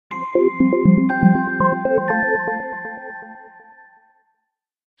Hi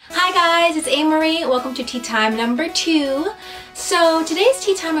guys, it's Amory. Welcome to tea time number 2. So today's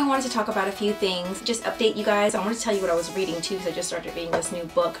tea time I wanted to talk about a few things. Just update you guys. I wanted to tell you what I was reading too because I just started reading this new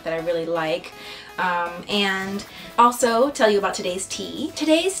book that I really like. And also tell you about today's tea.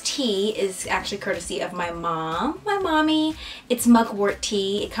 Today's tea is actually courtesy of my mom, my mommy. It's mugwort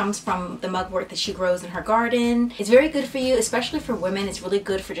tea. It comes from the mugwort that she grows in her garden. It's very good for you, especially for women. It's really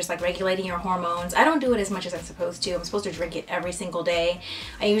good for just like regulating your hormones. I don't do it as much as I'm supposed to. I'm supposed to drink it every single day.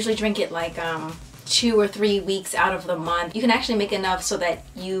 I usually drink it like 2 or 3 weeks out of the month. You can actually make enough so that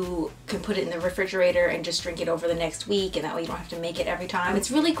you can put it in the refrigerator and just drink it over the next week, and that way you don't have to make it every time. It's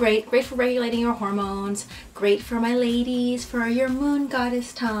really great for regulating your hormones, great for my ladies, for your moon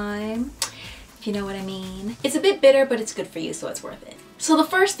goddess time, if you know what I mean. It's a bit bitter, but it's good for you, so it's worth it. So the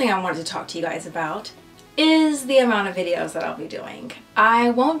first thing I wanted to talk to you guys about is the amount of videos that I'll be doing. I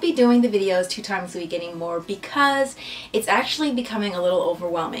won't be doing the videos 2 times a week anymore because it's actually becoming a little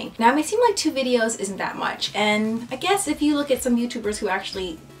overwhelming. Now it may seem like 2 videos isn't that much, and I guess if you look at some YouTubers who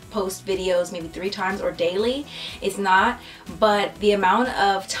actually post videos maybe 3 times or daily, it's not, but the amount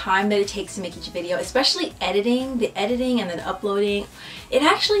of time that it takes to make each video, especially editing, the editing and then uploading, it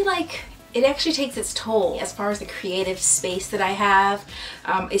actually takes its toll as far as the creative space that I have.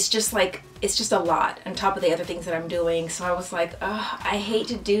 It's just a lot on top of the other things that I'm doing. So I was like, ugh, I hate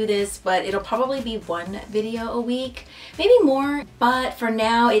to do this, but it'll probably be 1 video a week, maybe more. But for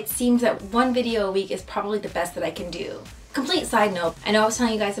now, it seems that 1 video a week is probably the best that I can do. Complete side note, I know I was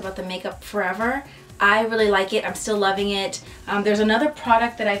telling you guys about the Makeup Forever. I really like it. I'm still loving it. There's another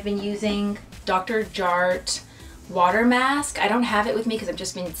product that I've been using, Dr. Jart water mask. I don't have it with me because I've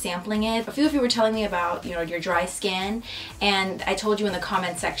just been sampling it. A few of you were telling me about, you know, your dry skin, and I told you in the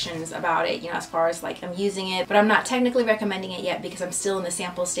comment sections about it, you know, as far as like I'm using it, but I'm not technically recommending it yet because I'm still in the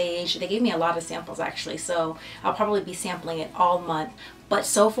sample stage. They gave me a lot of samples actually, so I'll probably be sampling it all month. But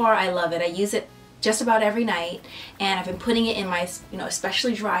so far I love it. I use it just about every night, and I've been putting it in my, you know,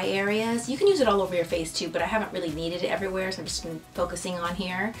 especially dry areas. You can use it all over your face too, but I haven't really needed it everywhere, so I've just been focusing on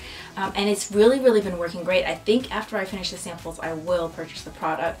here. And it's really been working great. I think after I finish the samples, I will purchase the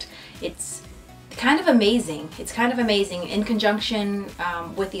product. It's kind of amazing. It's kind of amazing in conjunction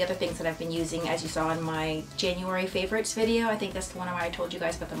with the other things that I've been using, as you saw in my January favorites video. I think that's the one where I told you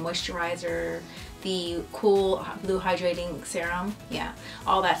guys about the moisturizer, the cool blue hydrating serum. Yeah,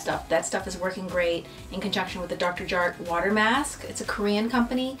 all that stuff. That stuff is working great in conjunction with the Dr. Jart water mask. It's a Korean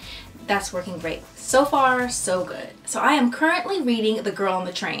company. That's working great. So far, so good. So I am currently reading The Girl on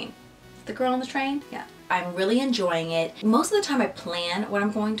the Train. The Girl on the Train? Yeah. I'm really enjoying it. Most of the time I plan what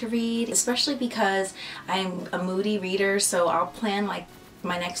I'm going to read, especially because I'm a moody reader, so I'll plan like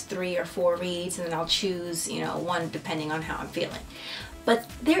my next 3 or 4 reads, and then I'll choose, you know, 1 depending on how I'm feeling. But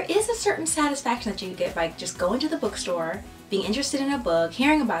there is a certain satisfaction that you get by just going to the bookstore, being interested in a book,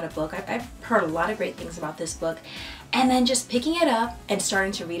 hearing about a book. I've heard a lot of great things about this book, and then just picking it up and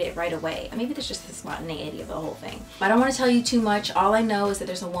starting to read it right away. Maybe there's just the spontaneity of the whole thing. I don't want to tell you too much. All I know is that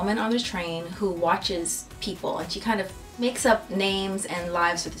there's a woman on the train who watches people, and she kind of makes up names and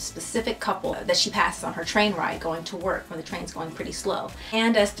lives with a specific couple that she passes on her train ride going to work when the train's going pretty slow.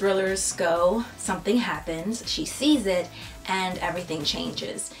 And as thrillers go, something happens, she sees it, and everything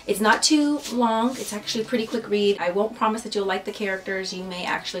changes. It's not too long. It's actually a pretty quick read. I won't promise that you'll like the characters. You may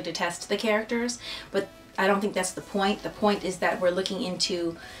actually detest the characters, but I don't think that's the point. The point is that we're looking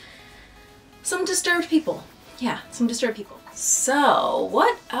into some disturbed people. Yeah, some disturbed people. So,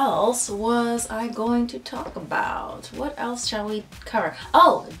 what else was I going to talk about? What else shall we cover?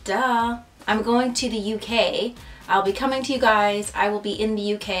 Oh, duh. I'm going to the UK. I'll be coming to you guys. I will be in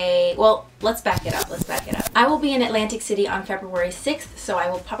the UK. Well, let's back it up. Let's back it up. I will be in Atlantic City on February 6th, so I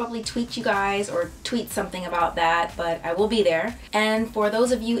will probably tweet you guys or tweet something about that, but I will be there. And for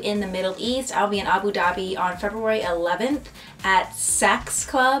those of you in the Middle East, I'll be in Abu Dhabi on February 11th at Saks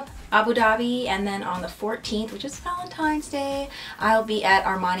Club, Abu Dhabi, and then on the 14th, which is Valentine's Day, I'll be at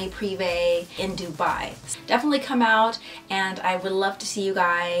Armani Privé in Dubai. Definitely come out, and I would love to see you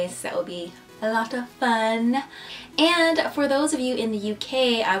guys. That would be a lot of fun. And for those of you in the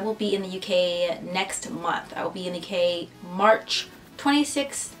UK, I will be in the UK next month. I will be in the UK March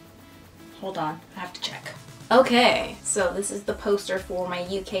 26th. Hold on, I have to check. Okay, so this is the poster for my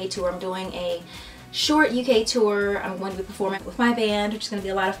UK tour. I'm doing a short UK tour. I'm going to be performing with my band, which is going to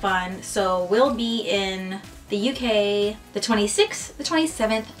be a lot of fun. So we'll be in the UK the 26th, the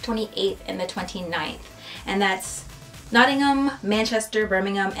 27th, 28th, and the 29th. And that's Nottingham, Manchester,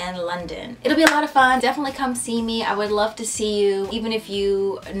 Birmingham, and London. It'll be a lot of fun. Definitely come see me. I would love to see you, even if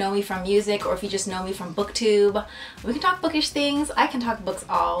you know me from music or if you just know me from BookTube. We can talk bookish things. I can talk books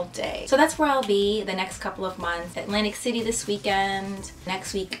all day. So that's where I'll be the next couple of months. Atlantic City this weekend.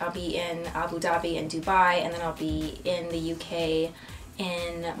 Next week I'll be in Abu Dhabi and Dubai, and then I'll be in the UK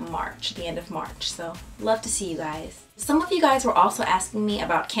in March, the end of March. So love to see you guys. Some of you guys were also asking me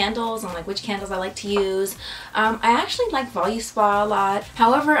about candles and like which candles I like to use. I actually like Voluspa a lot.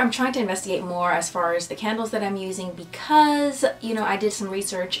 However, I'm trying to investigate more as far as the candles that I'm using because, you know, I did some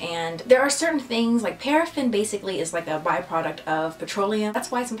research and there are certain things like paraffin basically is like a byproduct of petroleum.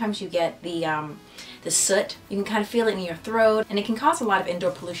 That's why sometimes you get the soot. You can kind of feel it in your throat, and it can cause a lot of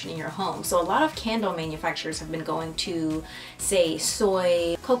indoor pollution in your home. So a lot of candle manufacturers have been going to, say,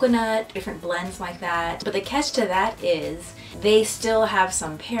 soy, coconut, different blends like that. But the catch to that is they still have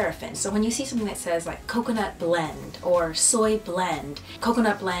some paraffin. So when you see something that says like coconut blend or soy blend,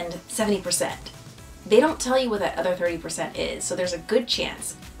 coconut blend 70%, they don't tell you what that other 30% is. So there's a good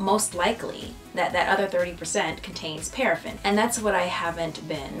chance, most likely, that that other 30% contains paraffin, and that's what I haven't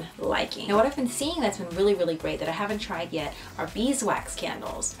been liking. Now what I've been seeing that's been really, really great that I haven't tried yet are beeswax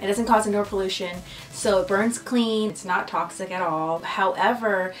candles. It doesn't cause indoor pollution, so it burns clean, it's not toxic at all.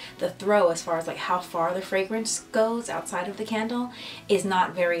 However, the throw as far as like how far the fragrance goes outside of the candle is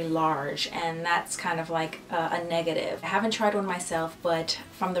not very large, and that's kind of like a negative. I haven't tried one myself, but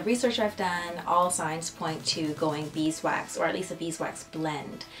from the research I've done, all signs point to going beeswax, or at least a beeswax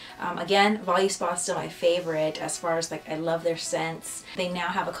blend. Again, Voluspa is still my favorite as far as like I love their scents. They now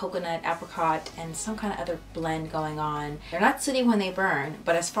have a coconut, apricot, and some kind of other blend going on. They're not sooty when they burn,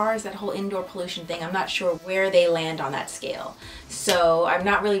 but as far as that whole indoor pollution thing, I'm not sure where they land on that scale. So I'm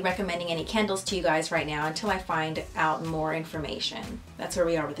not really recommending any candles to you guys right now until I find out more information. That's where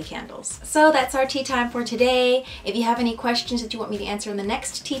we are with the candles. So that's our tea time for today. If you have any questions that you want me to answer in the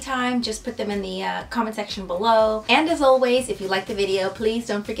next tea time, just put them in the comment section below. And as always, if you like the video, please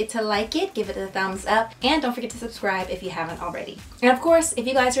don't forget to like it, give it a thumbs up, and don't forget to subscribe if you haven't already. And of course, if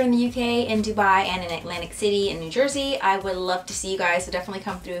you guys are in the UK, in Dubai, and in Atlantic City, and New Jersey, I would love to see you guys, so definitely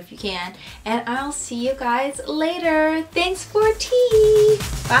come through if you can. And I'll see you guys later. Thanks for tea.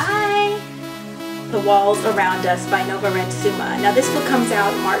 Bye. The Walls Around Us by Nova Suma. Now this book comes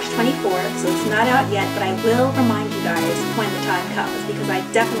out March 24th, so it's not out yet, but I will remind you guys when the time comes because I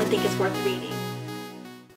definitely think it's worth reading.